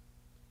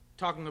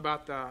 talking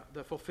about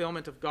the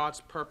fulfillment of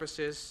God's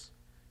purposes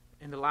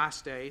in the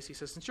last days, he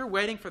says, "since you're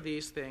waiting for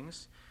these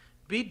things,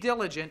 Be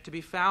diligent to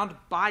be found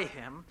by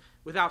him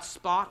without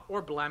spot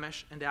or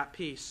blemish and at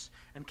peace,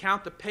 and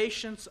count the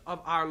patience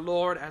of our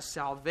Lord as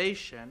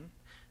salvation,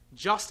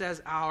 just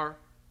as our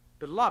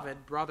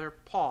beloved brother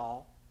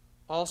Paul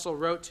also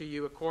wrote to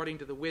you according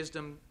to the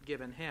wisdom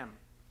given him,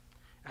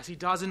 as he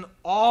does in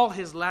all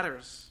his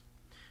letters.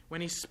 When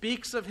he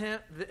speaks of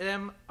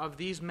them of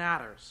these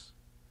matters,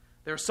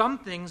 there are some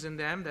things in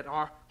them that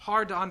are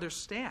hard to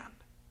understand,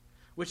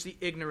 which the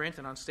ignorant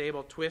and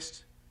unstable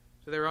twist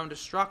to their own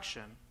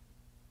destruction.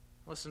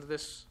 Listen to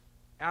this.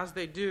 As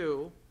they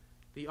do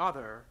the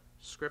other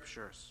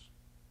scriptures.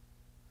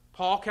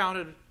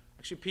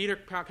 Peter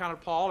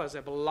counted Paul as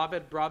a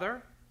beloved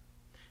brother.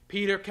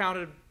 Peter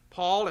counted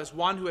Paul as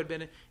one who had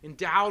been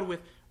endowed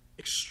with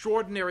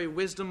extraordinary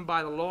wisdom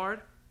by the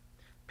Lord.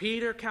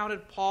 Peter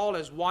counted Paul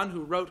as one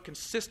who wrote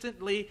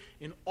consistently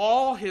in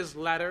all his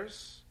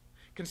letters,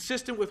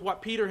 consistent with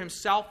what Peter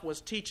himself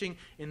was teaching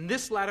in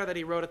this letter that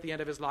he wrote at the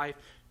end of his life.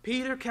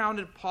 Peter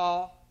counted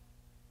Paul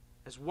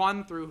as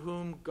one through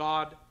whom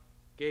God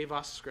gave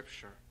us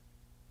Scripture,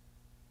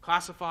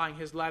 classifying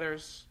his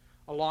letters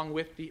along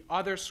with the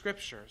other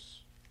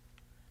Scriptures.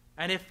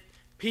 And if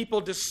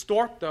people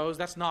distort those,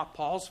 that's not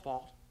Paul's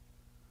fault.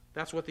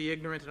 That's what the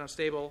ignorant and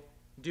unstable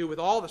do with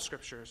all the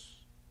Scriptures,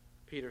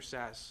 Peter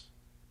says.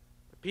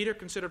 But Peter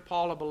considered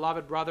Paul a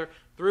beloved brother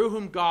through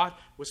whom God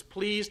was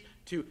pleased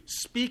to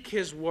speak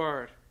his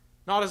word,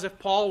 not as if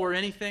Paul were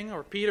anything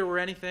or Peter were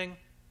anything,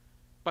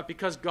 but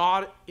because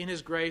God, in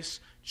his grace,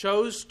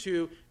 chose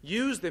to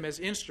use them as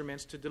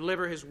instruments to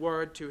deliver his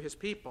word to his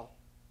people.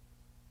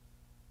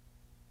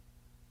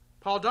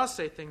 Paul does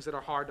say things that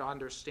are hard to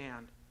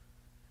understand,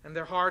 and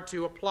they're hard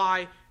to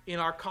apply in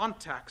our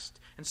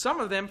context. And some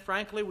of them,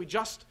 frankly, we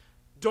just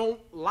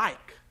don't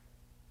like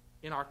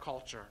in our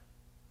culture.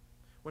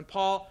 When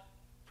Paul,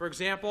 for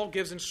example,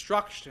 gives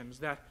instructions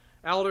that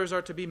elders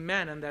are to be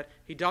men and that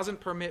he doesn't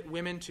permit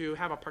women to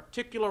have a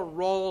particular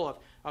role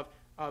of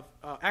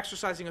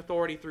exercising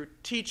authority through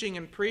teaching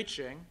and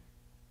preaching,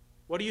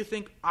 what do you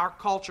think our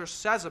culture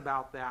says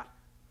about that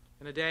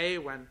in a day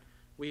when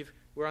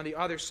we're on the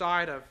other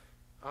side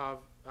of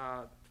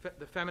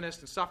the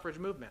feminist and suffrage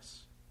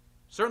movements?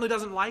 Certainly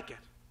doesn't like it.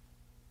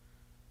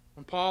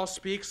 When Paul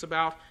speaks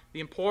about the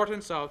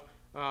importance of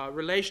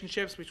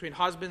relationships between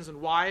husbands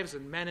and wives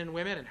and men and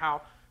women and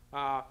how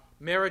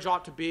marriage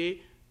ought to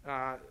be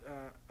a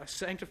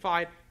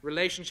sanctified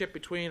relationship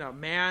between a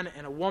man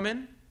and a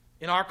woman,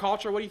 in our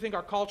culture, what do you think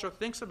our culture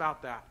thinks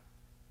about that?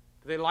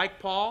 Do they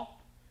like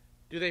Paul?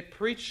 Do they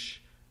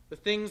preach the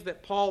things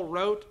that Paul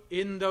wrote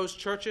in those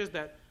churches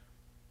that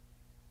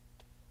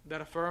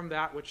affirm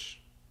that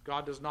which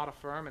God does not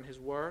affirm in his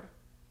word?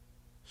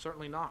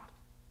 Certainly not.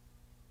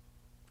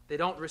 They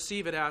don't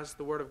receive it as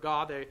the word of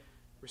God. They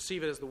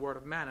receive it as the word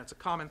of men. It's a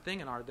common thing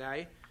in our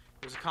day.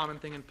 It was a common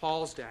thing in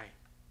Paul's day.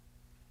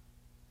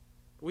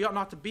 We ought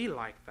not to be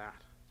like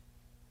that.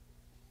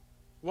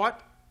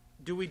 What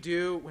do we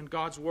do when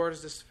God's word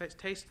is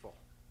distasteful?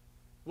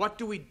 What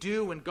do we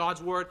do when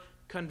God's word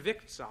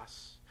convicts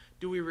us?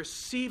 Do we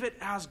receive it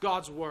as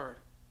God's word?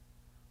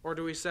 Or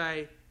do we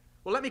say,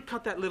 well, let me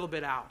cut that little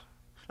bit out.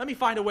 Let me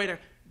find a way to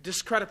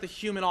discredit the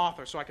human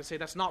author so I can say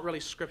that's not really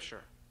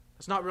Scripture.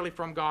 That's not really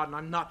from God, and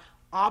I'm not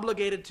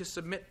obligated to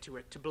submit to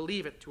it, to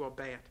believe it, to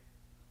obey it.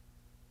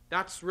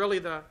 That's really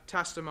the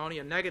testimony,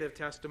 a negative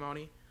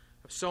testimony,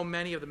 of so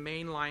many of the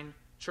mainline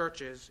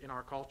churches in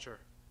our culture.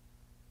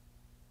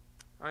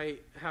 I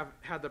have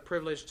had the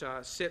privilege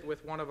to sit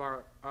with one of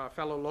our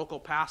fellow local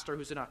pastor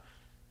who's in a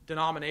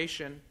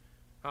denomination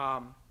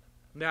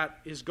that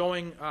is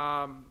going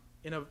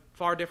in a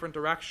far different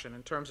direction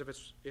in terms of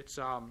its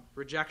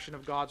rejection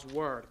of God's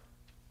word.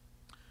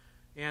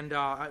 And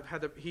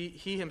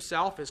he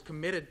himself is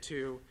committed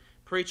to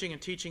preaching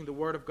and teaching the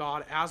word of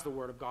God as the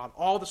word of God,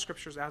 all the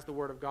scriptures as the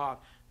word of God.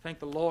 Thank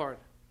the Lord.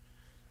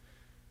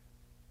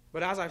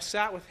 But as I've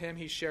sat with him,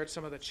 he shared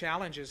some of the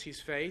challenges he's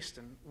faced,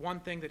 and one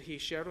thing that he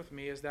shared with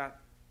me is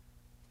that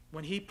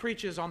when he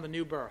preaches on the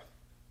new birth,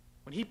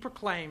 when he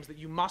proclaims that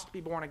you must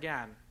be born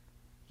again,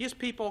 he has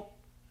people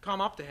come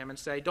up to him and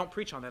say, don't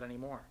preach on that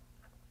anymore.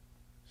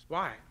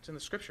 Why? It's in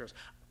the Scriptures.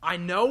 I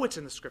know it's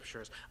in the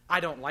Scriptures. I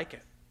don't like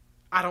it.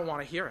 I don't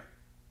want to hear it.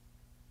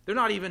 They're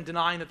not even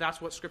denying that that's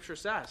what Scripture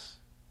says.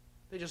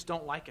 They just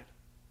don't like it.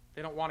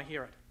 They don't want to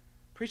hear it.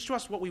 Preach to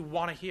us what we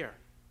want to hear.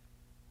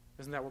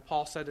 Isn't that what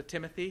Paul said to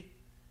Timothy?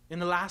 In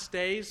the last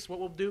days, what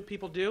will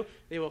people do?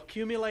 They will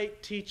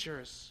accumulate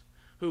teachers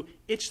who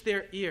itch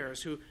their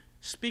ears, who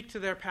speak to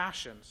their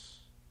passions.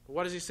 But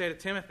what does he say to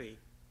Timothy?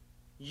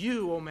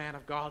 You, O man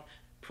of God,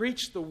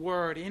 preach the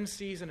word in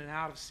season and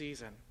out of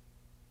season.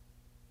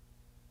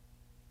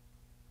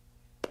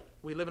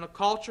 We live in a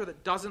culture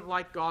that doesn't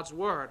like God's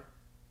word.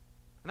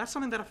 And that's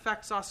something that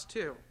affects us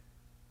too.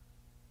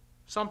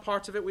 Some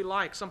parts of it we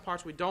like, some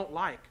parts we don't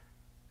like.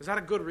 Is that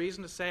a good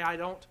reason to say I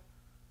don't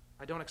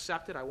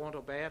accept it, I won't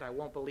obey it, I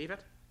won't believe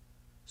it?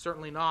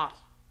 Certainly not.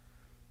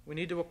 We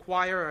need to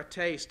acquire a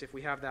taste, if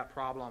we have that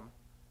problem,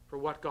 for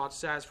what God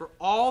says. For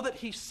all that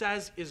he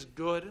says is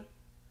good,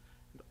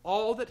 and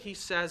all that he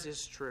says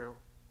is true.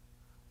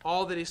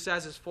 All that he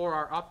says is for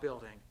our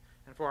upbuilding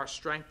and for our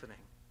strengthening.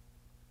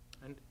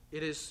 And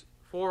it is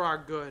for our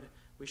good.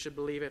 We should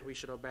believe it. We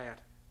should obey it.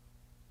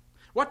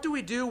 What do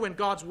we do when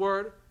God's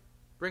word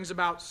brings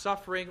about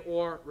suffering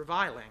or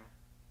reviling?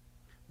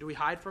 Do we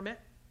hide from it?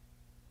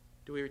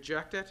 Do we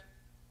reject it?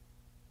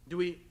 Do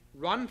we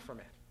run from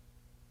it?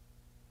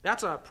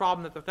 That's a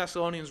problem that the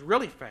Thessalonians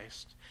really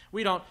faced.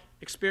 We don't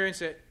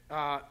experience it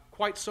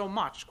quite so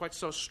much, quite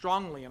so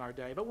strongly in our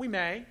day, but we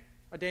may.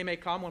 A day may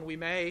come when we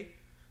may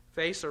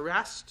face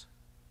arrest,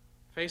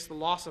 face the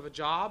loss of a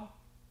job,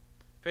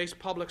 face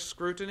public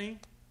scrutiny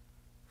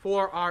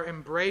for our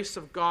embrace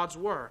of God's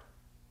word.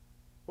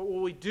 What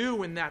will we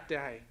do in that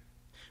day?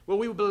 Will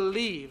we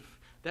believe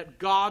that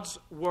God's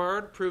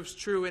word proves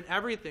true in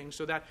everything,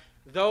 so that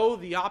though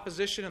the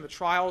opposition and the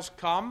trials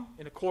come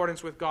in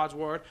accordance with God's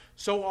word,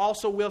 so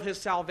also will his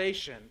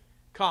salvation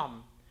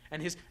come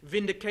and his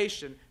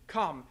vindication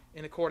come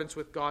in accordance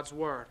with God's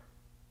word?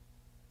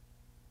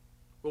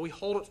 Will we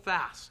hold it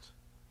fast?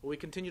 Will we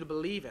continue to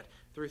believe it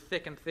through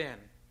thick and thin?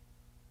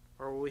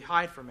 Or will we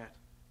hide from it?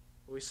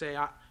 Will we say,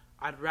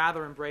 I'd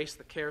rather embrace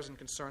the cares and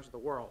concerns of the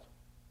world?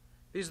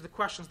 These are the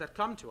questions that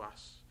come to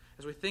us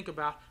as we think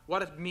about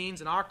what it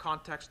means in our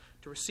context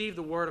to receive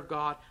the Word of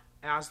God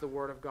as the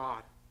Word of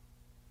God.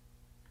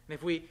 And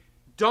if we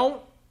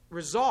don't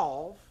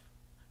resolve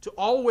to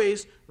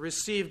always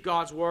receive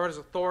God's Word as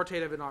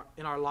authoritative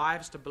in our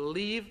lives, to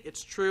believe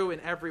it's true in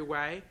every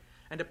way,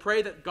 and to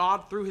pray that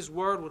God, through his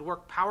Word, would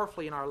work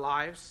powerfully in our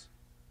lives,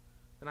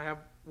 then I have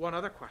one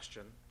other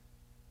question.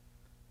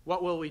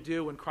 What will we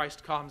do when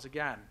Christ comes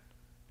again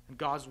and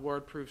God's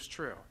Word proves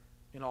true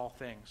in all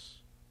things?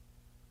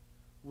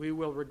 We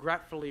will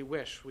regretfully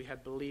wish we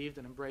had believed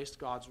and embraced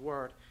God's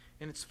Word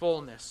in its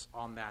fullness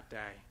on that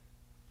day.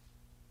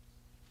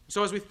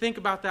 So as we think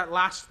about that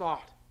last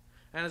thought,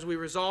 and as we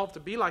resolve to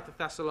be like the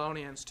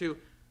Thessalonians, to,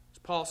 as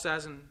Paul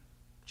says in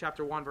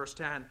chapter 1, verse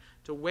 10,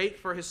 to wait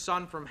for his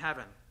Son from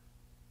heaven,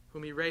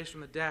 whom he raised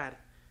from the dead,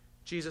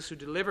 Jesus who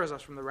delivers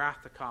us from the wrath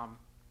to come,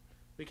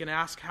 we can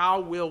ask,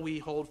 how will we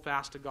hold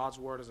fast to God's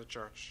word as a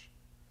church?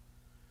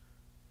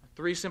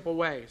 3 simple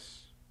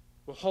ways.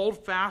 We'll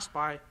hold fast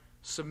by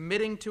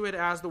submitting to it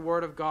as the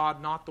word of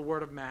God, not the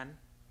word of men.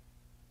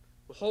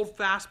 We'll hold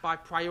fast by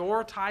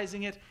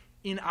prioritizing it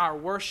in our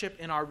worship,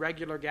 in our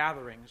regular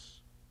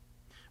gatherings.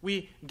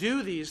 We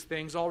do these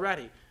things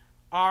already.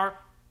 Our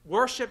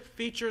worship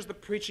features the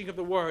preaching of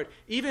the word.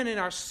 Even in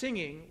our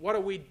singing, what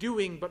are we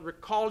doing but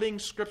recalling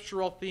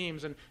scriptural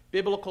themes and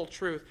biblical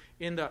truth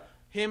in the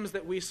hymns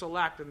that we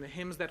select and the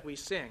hymns that we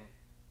sing?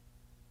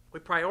 We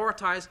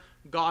prioritize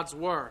God's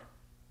word.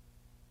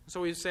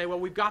 So we say, well,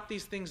 we've got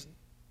these things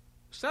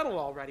settled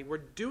already. We're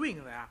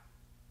doing that.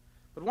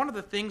 But one of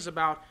the things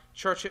about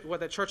what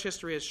the church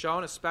history has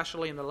shown,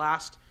 especially in the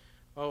last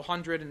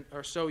 100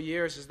 or so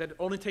years, is that it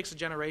only takes a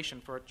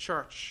generation for a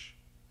church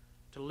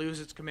to lose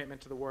its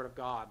commitment to the Word of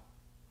God.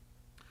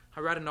 I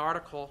read an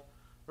article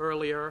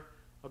earlier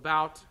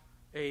about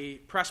a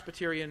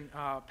Presbyterian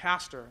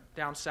pastor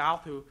down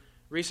south who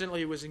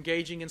recently was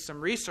engaging in some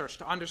research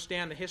to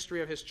understand the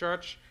history of his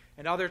church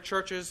and other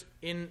churches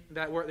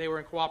they were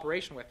in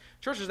cooperation with.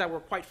 Churches that were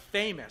quite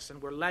famous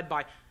and were led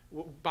by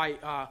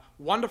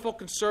wonderful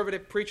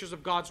conservative preachers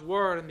of God's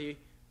Word in the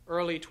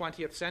early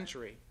 20th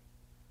century.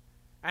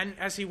 And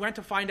as he went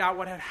to find out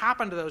what had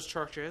happened to those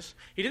churches,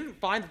 he didn't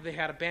find that they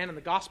had abandoned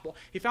the gospel.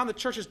 He found that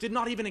churches did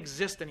not even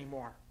exist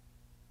anymore.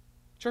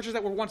 Churches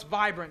that were once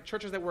vibrant,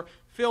 churches that were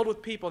filled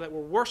with people that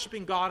were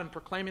worshiping God and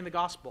proclaiming the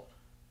gospel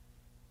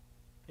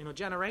in a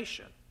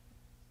generation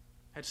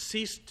had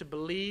ceased to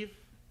believe,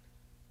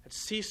 had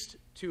ceased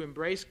to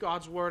embrace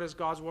God's word as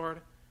God's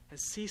word, had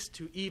ceased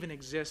to even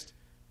exist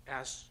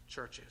as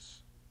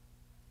churches.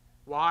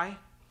 Why?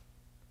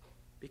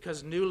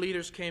 Because new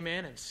leaders came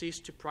in and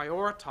ceased to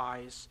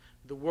prioritize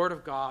the Word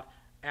of God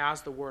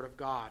as the Word of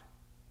God.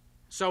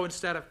 So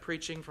instead of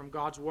preaching from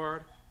God's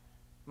Word,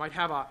 might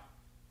have a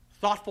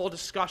thoughtful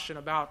discussion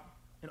about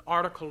an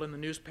article in the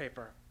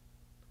newspaper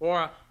or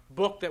a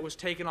book that was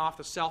taken off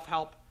the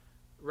self-help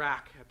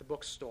rack at the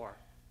bookstore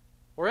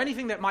or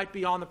anything that might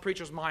be on the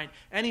preacher's mind,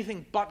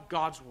 anything but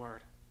God's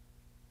Word.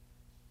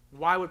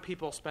 Why would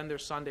people spend their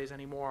Sundays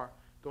anymore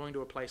going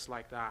to a place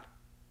like that?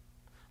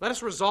 Let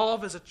us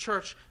resolve as a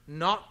church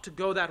not to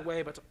go that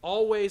way, but to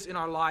always in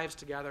our lives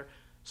together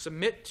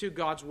submit to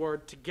God's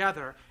word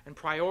together and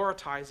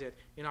prioritize it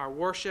in our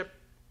worship,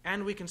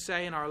 and we can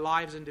say in our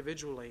lives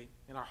individually,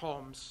 in our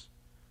homes,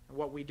 and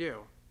what we do.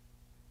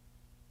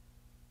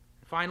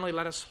 And finally,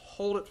 let us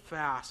hold it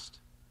fast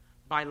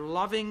by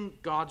loving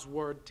God's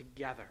word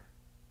together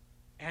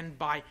and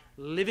by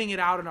living it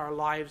out in our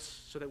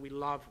lives so that we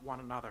love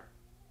one another.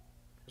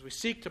 As we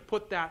seek to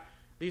put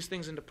these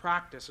things into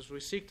practice, as we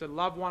seek to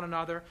love one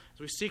another, as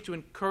we seek to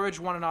encourage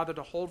one another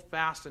to hold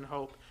fast in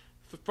hope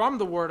from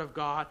the Word of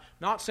God,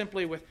 not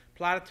simply with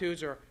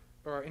platitudes or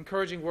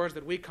encouraging words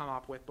that we come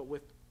up with, but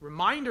with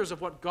reminders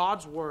of what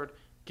God's Word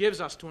gives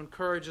us to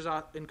encourage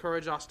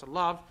us to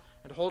love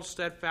and to hold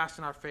steadfast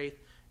in our faith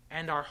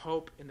and our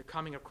hope in the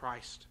coming of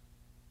Christ.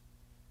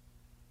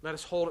 Let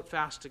us hold it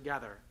fast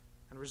together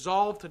and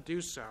resolve to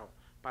do so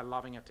by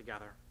loving it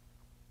together.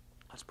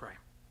 Let's pray.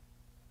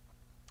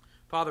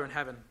 Father in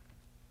heaven,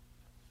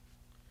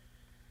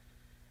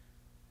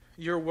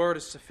 your word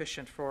is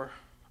sufficient for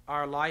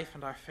our life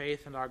and our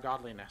faith and our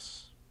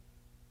godliness.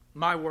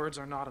 My words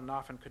are not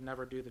enough and could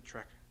never do the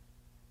trick.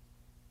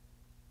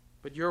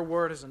 But your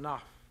word is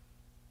enough.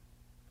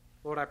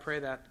 Lord, I pray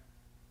that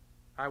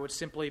I would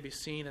simply be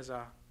seen as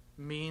a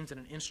means and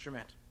an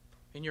instrument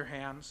in your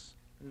hands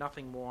and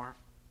nothing more.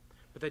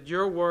 But that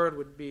your word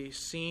would be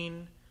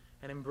seen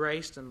and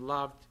embraced and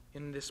loved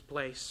in this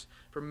place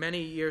for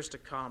many years to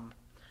come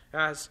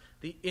as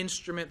the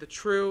instrument, the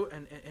true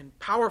and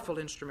powerful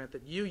instrument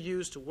that you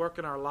use to work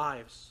in our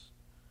lives,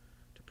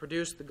 to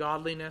produce the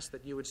godliness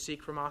that you would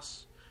seek from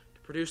us,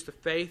 to produce the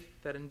faith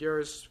that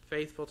endures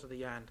faithful to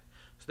the end,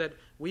 so that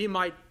we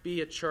might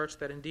be a church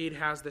that indeed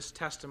has this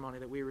testimony,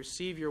 that we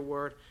receive your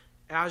word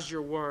as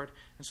your word,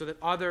 and so that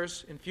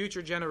others in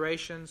future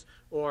generations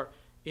or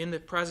in the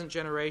present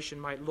generation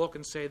might look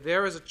and say,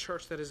 there is a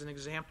church that is an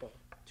example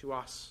to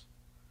us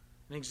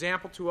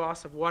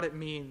of what it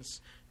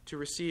means to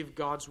receive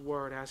God's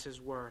word as his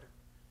word,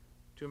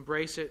 to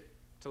embrace it,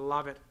 to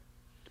love it,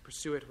 to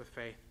pursue it with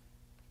faith.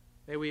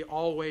 May we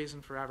always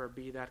and forever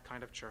be that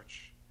kind of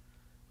church.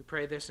 We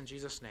pray this in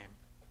Jesus' name.